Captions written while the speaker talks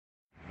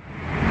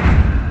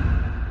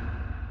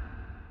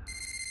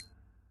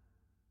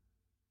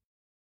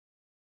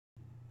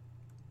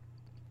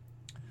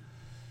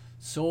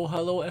So,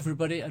 hello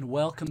everybody, and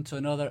welcome to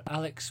another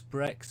Alex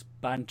Brex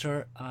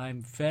banter.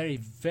 I'm very,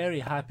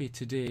 very happy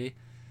today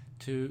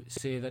to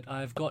say that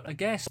I've got a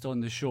guest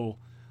on the show.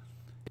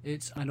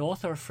 It's an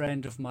author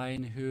friend of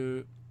mine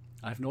who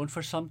I've known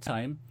for some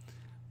time,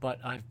 but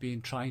I've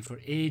been trying for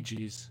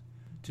ages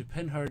to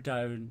pin her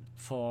down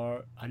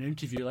for an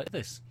interview like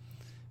this,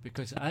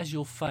 because as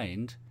you'll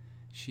find,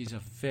 she's a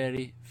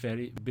very,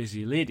 very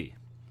busy lady.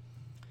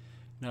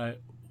 Now,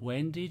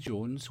 Wendy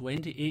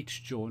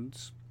H.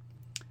 Jones,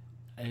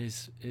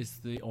 is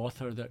the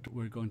author that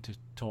we're going to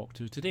talk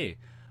to today.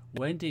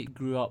 Wendy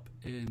grew up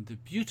in the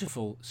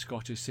beautiful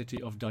Scottish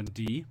city of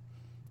Dundee,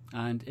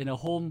 and in a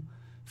home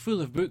full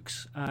of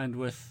books and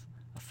with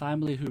a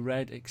family who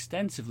read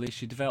extensively,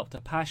 she developed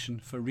a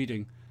passion for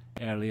reading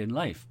early in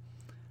life.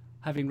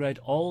 Having read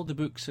all the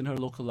books in her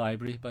local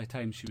library by the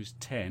time she was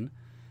 10,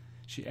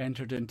 she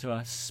entered into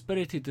a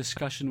spirited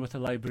discussion with a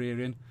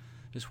librarian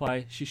as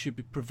why she should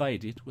be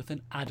provided with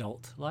an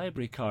adult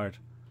library card.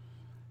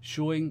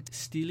 Showing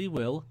steely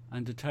will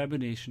and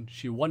determination,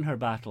 she won her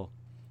battle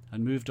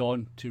and moved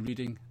on to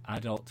reading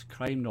adult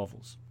crime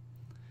novels.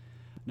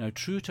 Now,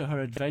 true to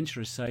her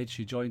adventurous side,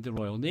 she joined the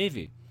Royal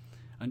Navy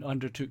and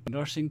undertook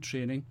nursing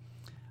training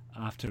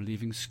after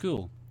leaving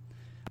school.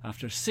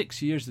 After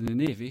 6 years in the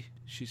Navy,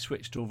 she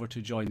switched over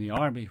to join the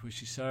Army, where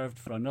she served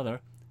for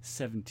another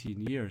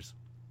 17 years.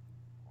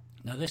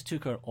 Now, this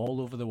took her all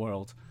over the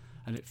world,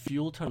 and it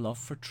fueled her love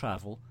for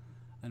travel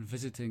and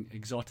visiting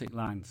exotic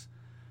lands.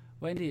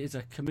 Wendy is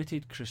a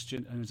committed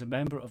Christian and is a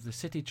member of the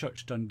City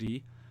Church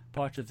Dundee,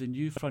 part of the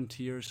New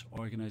Frontiers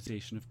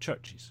organisation of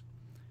churches.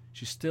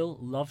 She still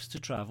loves to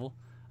travel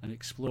and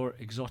explore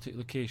exotic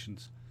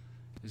locations,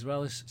 as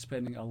well as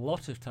spending a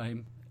lot of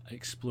time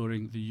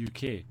exploring the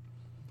UK.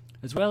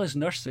 As well as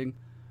nursing,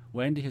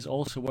 Wendy has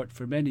also worked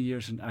for many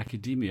years in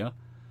academia,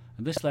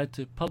 and this led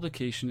to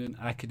publication in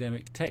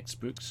academic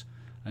textbooks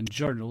and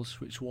journals,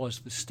 which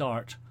was the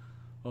start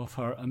of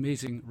her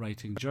amazing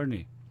writing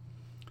journey.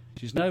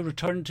 She's now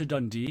returned to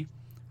Dundee,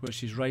 where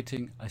she's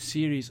writing a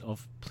series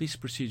of police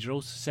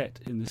procedurals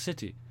set in the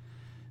city.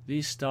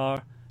 These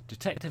star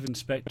Detective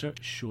Inspector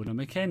Shona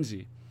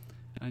Mackenzie,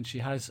 and she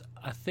has,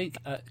 I think,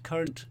 at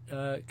current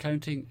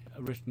counting,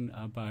 written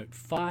about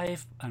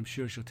 5. I'm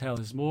sure she'll tell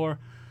us more.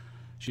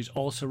 She's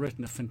also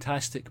written a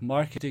fantastic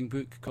marketing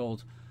book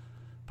called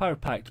Power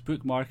Packed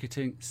Book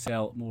Marketing,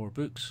 Sell More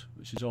Books,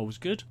 which is always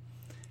good.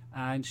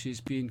 And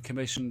she's been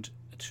commissioned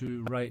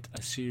to write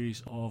a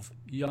series of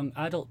young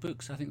adult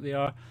books, I think they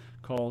are,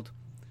 called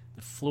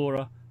The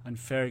Flora and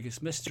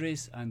Fergus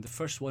Mysteries, and the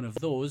first one of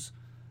those,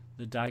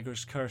 The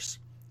Dagger's Curse,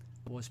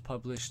 was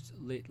published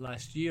late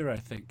last year, I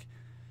think.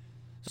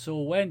 So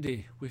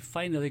Wendy, we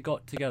finally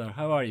got together.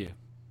 How are you?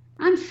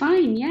 I'm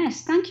fine,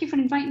 yes. Thank you for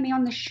inviting me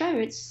on the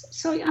show.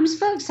 I'm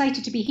so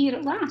excited to be here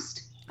at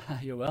last.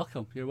 You're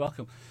welcome.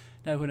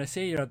 Now, when I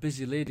say you're a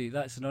busy lady,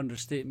 that's an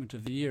understatement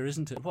of the year,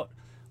 isn't it?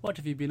 What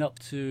have you been up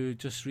to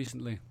just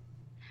recently?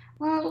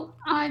 Well,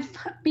 I've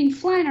been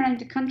flying around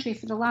the country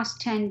for the last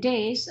 10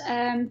 days.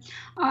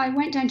 I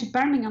went down to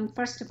Birmingham,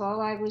 first of all.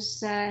 I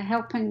was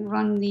helping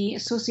run the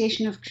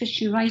Association of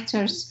Christian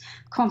Writers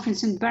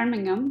conference in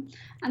Birmingham.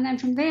 And then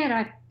from there,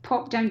 I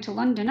popped down to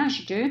London, as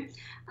you do.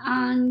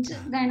 And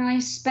then I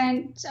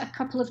spent a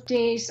couple of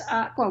days,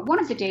 one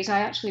of the days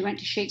I actually went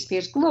to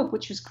Shakespeare's Globe,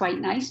 which was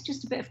quite nice,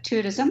 just a bit of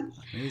tourism.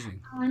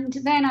 Amazing. And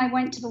then I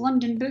went to the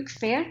London Book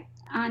Fair,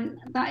 and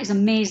that is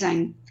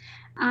amazing.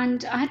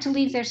 And I had to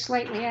leave there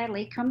slightly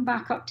early, come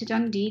back up to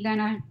Dundee. Then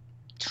I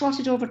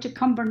trotted over to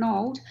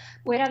Cumbernauld,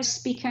 where I was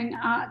speaking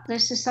at the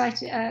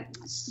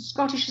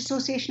Scottish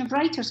Association of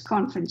Writers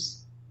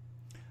conference.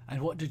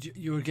 And what did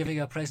you were giving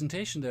a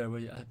presentation there,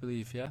 I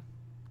believe, yeah?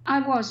 I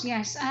was,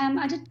 yes.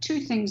 I did 2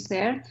 things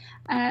there.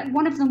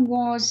 One of them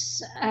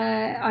was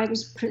I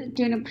was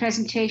doing a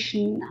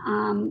presentation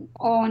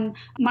on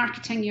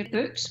marketing your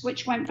books,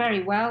 which went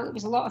very well. It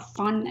was a lot of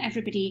fun.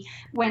 Everybody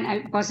went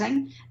out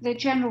buzzing. The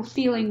general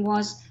feeling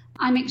was,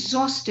 I'm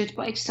exhausted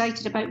but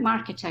excited about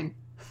marketing.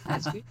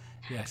 That's good.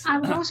 Yes. I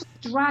was also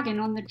dragging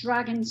on the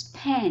Dragon's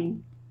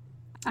Pen,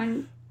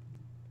 and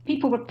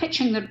people were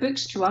pitching their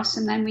books to us,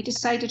 and then we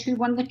decided who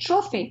won the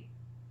trophy.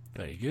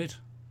 Very good.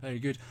 Very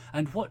good.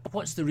 And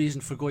what's the reason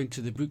for going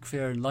to the book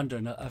fair in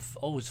London? I've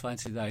always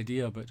fancied the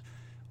idea, but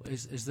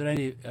is there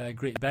any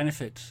great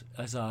benefit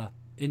as a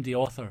indie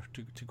author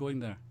to going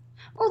there?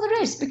 Well,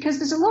 there is, because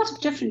there's a lot of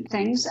different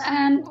things.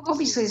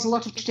 Obviously, there's a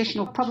lot of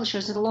traditional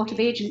publishers and a lot of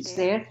agents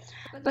there.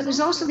 But there's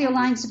also the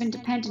Alliance of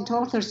Independent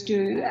Authors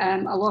do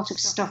a lot of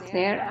stuff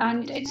there,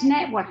 and it's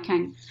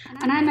networking.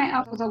 And I met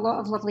up with a lot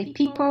of lovely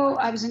people.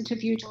 I was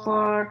interviewed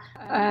for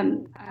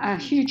a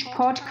huge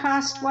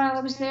podcast while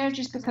I was there,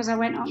 just because I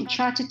went up and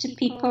chatted to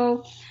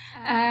people.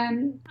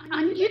 And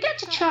you get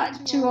to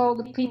chat to all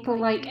the people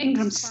like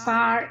Ingram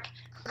Spark,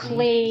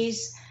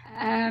 Clays,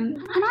 and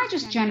I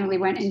just generally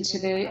went into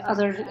the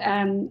other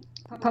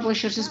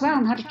publishers as well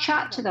and had a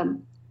chat to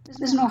them.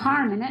 There's no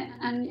harm in it,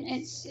 and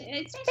it's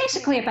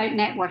basically about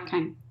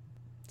networking.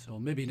 So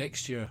maybe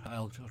next year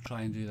I'll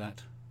try and do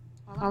that.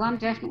 Well, I'm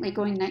definitely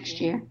going next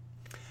year.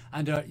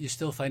 And are you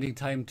still finding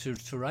time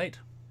to write?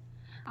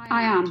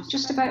 I am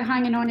just about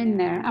hanging on in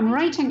there. I'm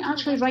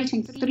actually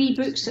writing 3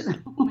 books at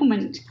the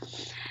moment.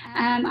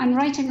 I'm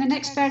writing the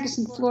next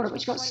Ferguson Flora,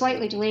 which got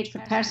slightly delayed for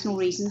personal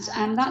reasons,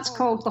 and that's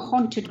called The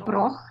Haunted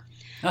Broch,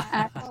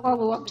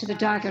 follow up to The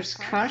Dagger's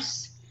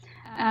Curse.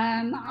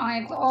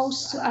 I'm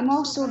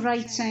also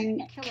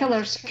writing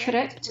Killer's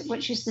Crypt,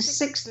 which is the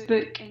 6th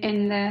book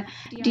in the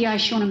D.I.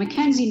 Shona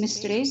Mackenzie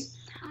mysteries.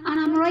 And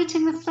I'm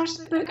writing the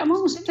first book, I'm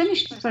almost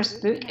finished the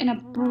first book in a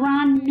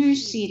brand new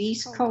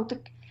series called the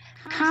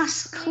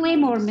Cass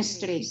Claymore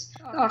Mysteries,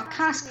 or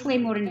Cass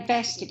Claymore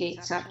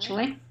Investigates,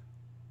 actually.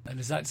 And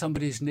is that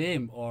somebody's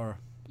name, or...?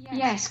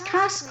 Yes,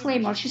 Cass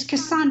Claymore. She's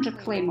Cassandra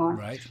Claymore.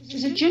 Right.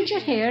 She's a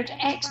ginger-haired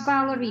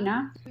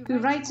ex-ballerina who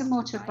rides a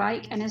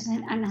motorbike and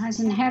has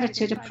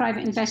inherited a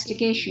private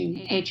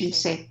investigation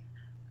agency.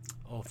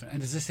 Oh,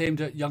 and is this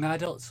aimed at young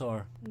adults,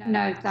 or...?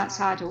 No, that's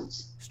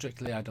adults.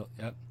 Strictly adult,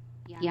 yeah.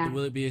 Yeah.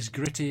 Will it be as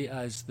gritty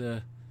as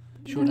the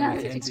Shona No,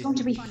 Mackenzie? it's going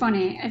to be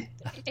funny.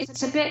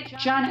 It's a bit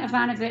Janet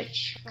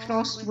Ivanovich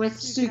crossed with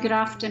Sue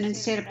Grafton and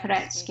Sarah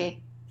Paretsky.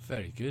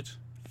 Very good.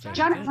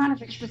 Janet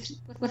Ivanovich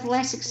with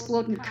less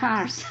exploding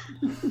cars.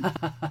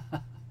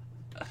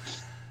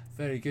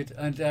 Very good.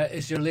 And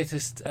is your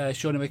latest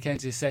Shona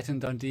Mackenzie set in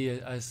Dundee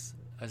as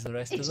the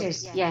rest of them? It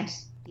is,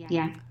 yes.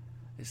 Yeah.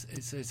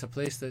 It's a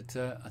place that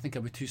I think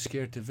I'd be too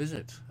scared to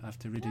visit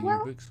after reading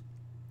your books.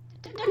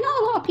 Not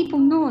a lot of people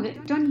know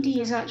that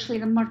Dundee is actually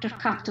the murder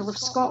capital of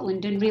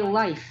Scotland in real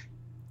life.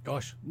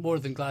 Gosh, more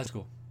than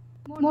Glasgow.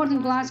 More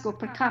than Glasgow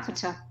per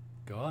capita.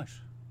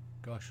 Gosh.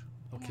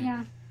 Okay.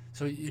 Yeah.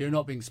 So you're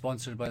not being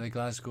sponsored by the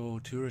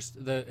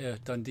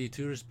Dundee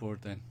Tourist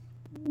Board then?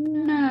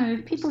 No,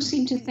 people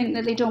seem to think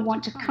that they don't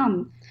want to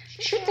come.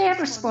 Should they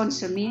ever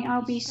sponsor me,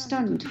 I'll be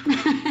stunned.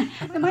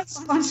 They might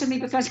sponsor me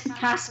because of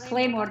Cass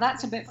Claymore.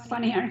 That's a bit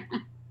funnier.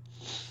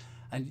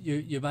 And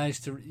you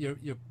managed to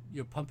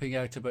you're pumping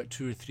out about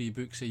 2 or 3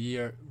 books a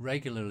year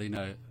regularly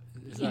now.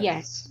 Is that...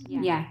 Yes.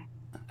 Yeah.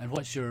 And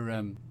what's your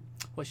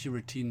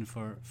routine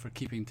for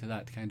keeping to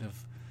that kind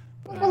of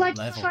Well, I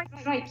level? try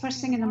to write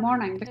first thing in the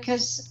morning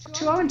because,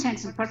 to all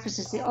intents and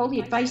purposes, all the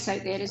advice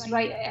out there is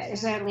write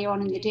as early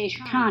on in the day as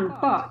you can.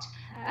 But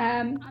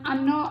I'm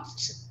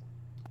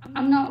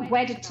not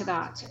wedded to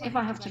that. If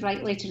I have to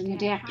write later in the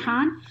day, I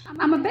can.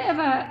 I'm a bit of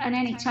an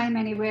anytime,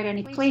 anywhere,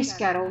 any place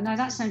girl. Now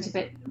that sounds a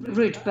bit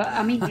rude, but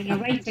I mean in a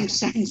writing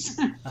sense.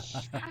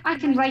 I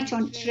can write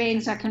on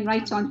trains, I can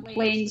write on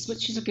planes,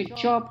 which is a good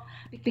job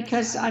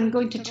because I'm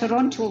going to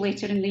Toronto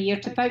later in the year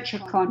to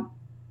BoucherCon.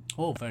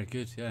 Oh, very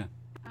good, yeah.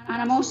 And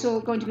I'm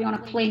also going to be on a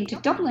plane to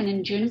Dublin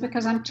in June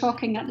because I'm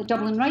talking at the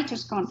Dublin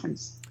Writers'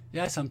 Conference.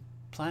 Yes, I'm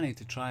planning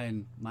to try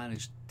and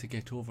manage to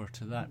get over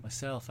to that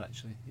myself,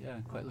 actually. Yeah,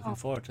 I'm quite looking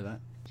forward to that.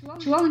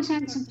 To all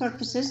intents and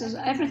purposes,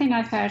 everything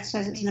I've heard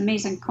says it's an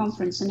amazing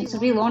conference and it's a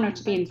real honour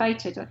to be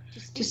invited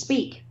to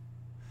speak.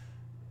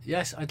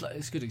 Yes,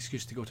 it's a good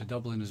excuse to go to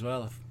Dublin as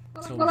well.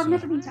 Well, I've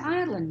never been to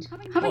Ireland.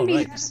 Having been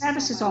at the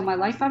services all my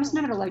life, I was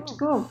never allowed to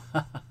go.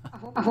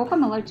 I hope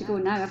I'm allowed to go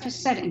now. I've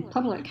just said it in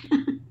public.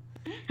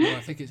 Well,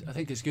 I think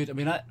it's good. I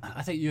mean,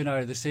 I think you and I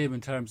are the same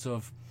in terms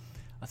of,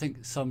 I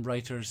think some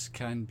writers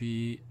can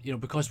be,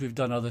 because we've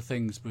done other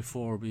things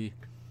before we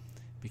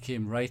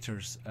became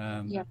writers.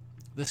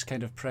 This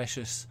kind of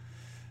precious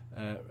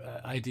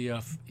idea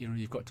of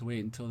you've got to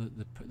wait until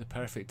the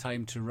perfect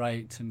time to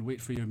write and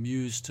wait for your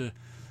muse to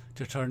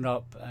turn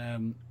up.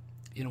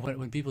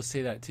 When people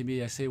say that to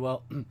me, I say,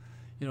 well,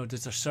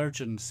 does a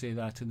surgeon say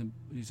that when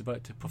he's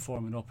about to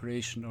perform an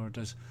operation, or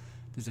does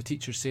a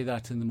teacher say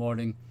that in the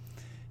morning?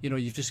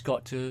 You've just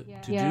got to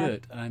do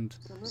it. And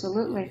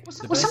absolutely.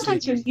 Well,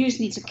 sometimes your muse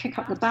needs a kick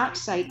up the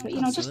backside, but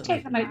just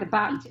take them out the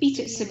back, beat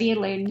it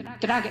severely, and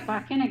drag it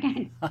back in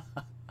again.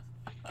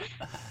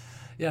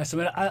 Yes, I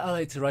mean, I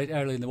like to write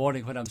early in the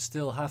morning when I'm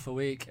still half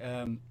awake,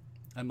 and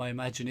my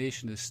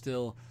imagination is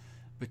still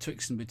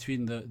betwixt and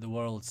between the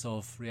worlds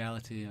of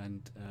reality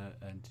and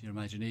your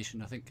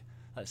imagination. I think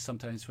that's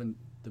sometimes when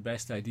the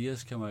best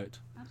ideas come out.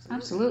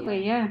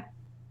 Absolutely, yeah.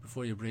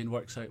 Before your brain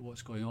works out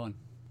what's going on.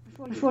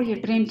 Before your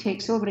brain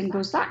takes over and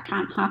goes, that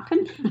can't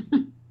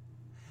happen.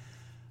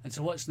 And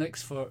so what's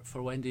next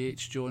for Wendy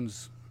H.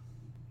 Jones?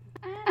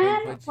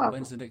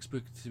 When's the next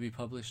book to be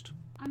published?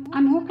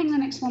 I'm hoping the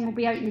next one will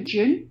be out in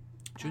June.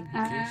 June?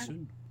 Okay,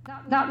 soon.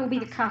 That will be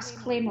the Cass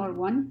Claymore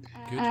one.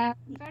 Good.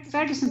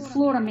 Ferguson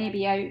Flora may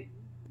be out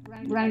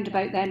round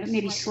about then, but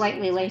maybe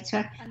slightly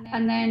later.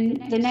 And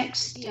then the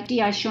next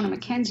D.I. Shona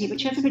Mackenzie,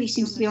 which everybody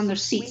seems to be on their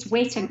seats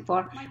waiting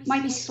for,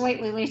 might be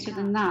slightly later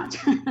than that.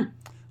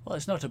 Well,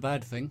 it's not a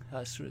bad thing.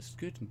 It's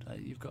good.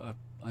 You've got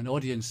an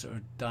audience that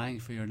are dying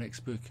for your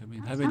next book. I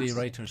mean, how many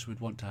writers would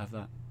want to have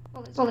that?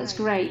 Well, it's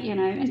great,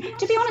 And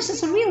to be honest,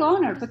 it's a real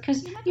honour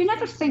because you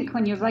never think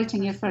when you're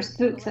writing your first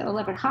book that it'll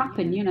ever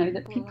happen,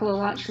 that people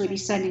will actually be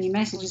sending you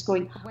messages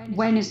going,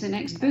 when is the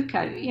next book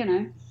out,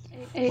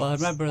 Well, I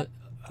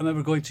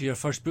remember going to your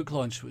first book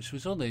launch, which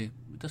was it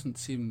doesn't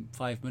seem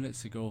 5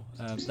 minutes ago.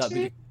 That'd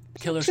be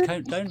Killer's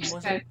Countdown,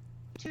 was it?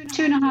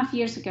 2.5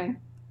 years ago.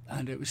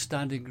 and it was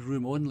standing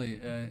room only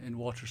in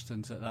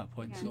Waterstones at that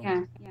point. So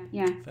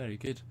Yeah. very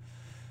good,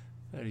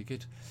 very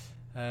good.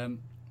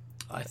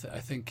 I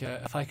think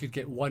if I could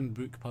get one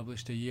book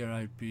published a year,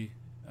 I'd be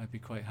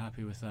quite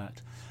happy with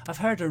that. I've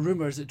heard a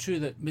rumour, is it true,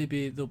 that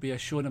maybe there'll be a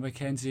Shona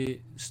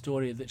Mackenzie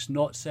story that's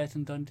not set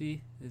in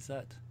Dundee? Is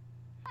that?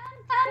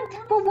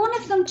 Well, one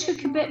of them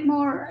took a bit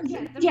more.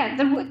 Yeah,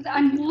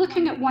 I'm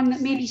looking at one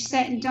that may be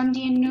set in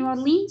Dundee and New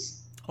Orleans.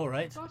 All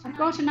right. I've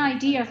got an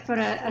idea for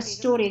a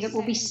story that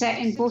will be set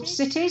in both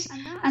cities,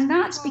 and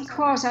that's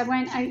because I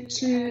went out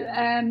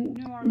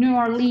to New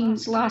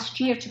Orleans last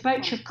year to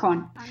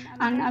VoucherCon,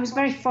 and I was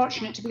very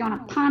fortunate to be on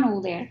a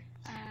panel there,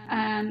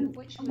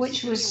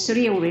 which was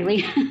surreal,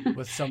 really.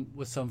 with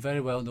some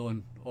very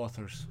well-known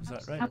authors, is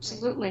that right?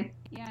 Absolutely.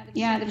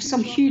 Yeah, there were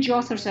some huge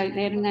authors out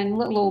there, and then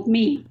little old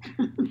me.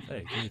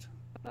 Very good.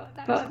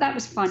 But that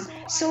was fun.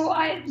 So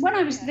when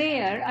I was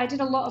there, I did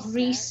a lot of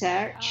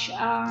research,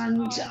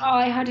 and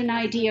I had an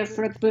idea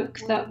for a book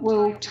that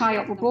will tie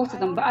up with both of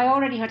them. But I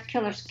already had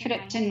Killer's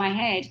Crypt in my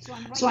head,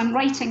 so I'm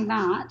writing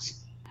that,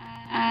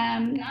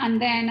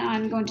 and then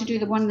I'm going to do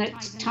the one that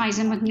ties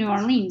in with New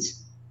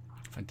Orleans.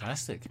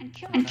 Fantastic.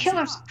 And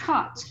Killer's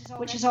Cut,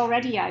 which is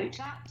already out,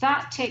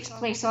 that takes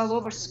place all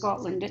over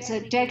Scotland. It's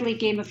a deadly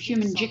game of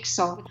human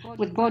jigsaw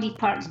with body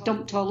parts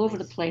dumped all over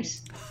the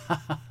place.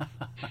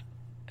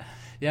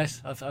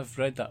 Yes, I've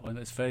read that one.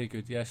 It's very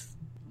good. Yes,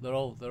 they're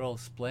all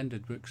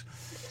splendid books.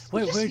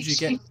 Where did you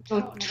get?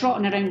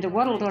 Trotting around the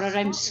world or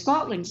around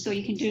Scotland, so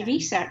you can do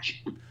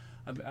research.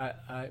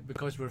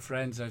 Because we're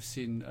friends, I've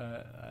seen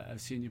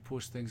you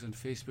post things on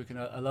Facebook, and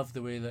I love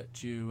the way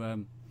that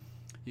you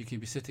can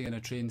be sitting in a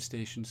train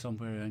station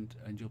somewhere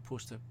and you'll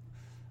post a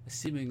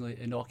seemingly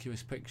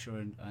innocuous picture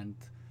and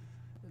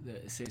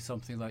say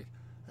something like,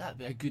 "That'd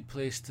be a good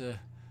place to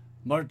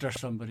murder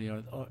somebody,"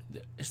 or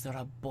 "Is there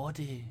a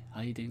body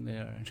hiding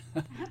there?"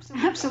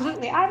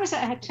 Absolutely. I was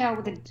at a hotel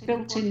with a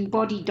built-in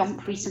body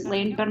dump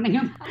recently in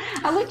Birmingham.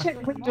 I looked out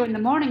the window in the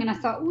morning and I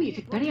thought, oh, you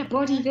could bury a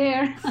body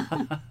there.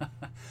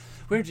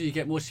 Where do you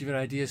get most of your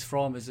ideas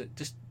from? Is it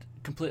just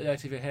completely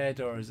out of your head,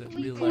 or is it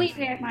real life?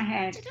 Completely out of my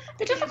head.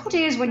 The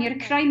difficulty is when you're a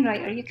crime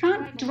writer, you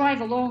can't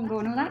drive along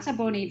going, oh, that's a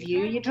bonny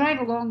view. You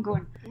drive along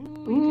going,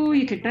 oh,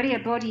 you could bury a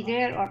body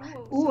there, or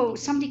oh,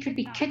 somebody could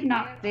be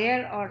kidnapped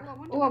there, or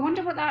oh, I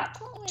wonder what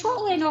that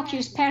totally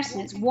innocuous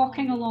person that's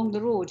walking along the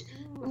road.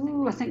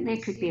 Oh, I think they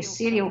could be a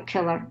serial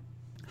killer.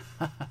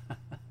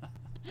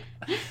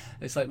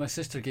 It's like my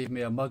sister gave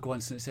me a mug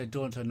once and it said,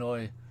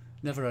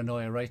 never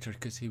annoy a writer,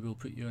 because they will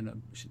put you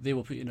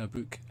in a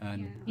book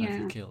and have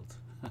you killed.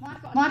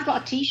 Well, I've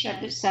got a T-shirt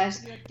that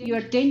says, "You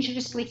are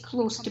dangerously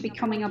close to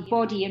becoming a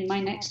body in my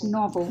next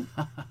novel."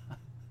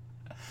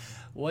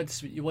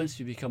 Once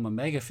you become a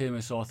mega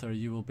famous author,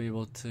 you will be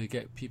able to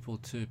get people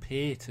to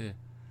pay to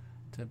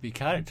be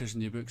characters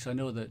in your books. I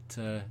know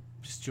that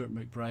Stuart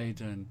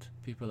McBride and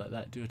people like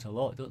that do it a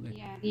lot, don't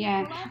they?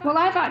 Yeah. Well,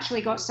 I've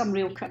actually got some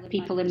real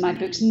people in my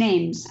books,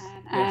 names.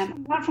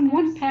 Apart from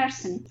one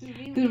person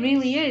who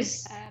really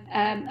is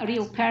a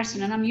real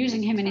person, and I'm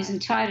using him in his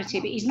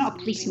entirety, but he's not a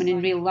policeman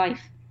in real life.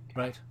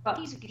 Right. But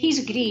he's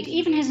agreed.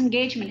 Even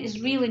his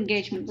real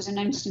engagement was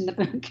announced in the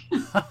book.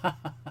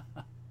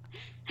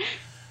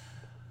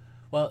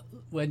 Well,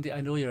 Wendy,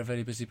 I know you're a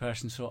very busy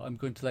person, so I'm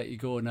going to let you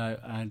go now.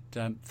 And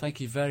thank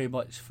you very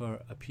much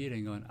for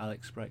appearing on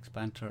Alex Breck's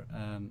Banter.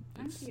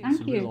 It's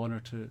a real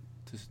honour to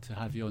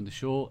have you on the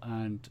show,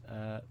 and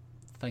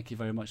thank you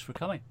very much for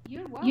coming.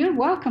 You're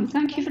welcome.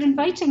 Thank you for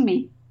inviting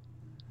me.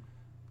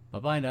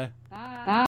 Bye-bye now. Bye.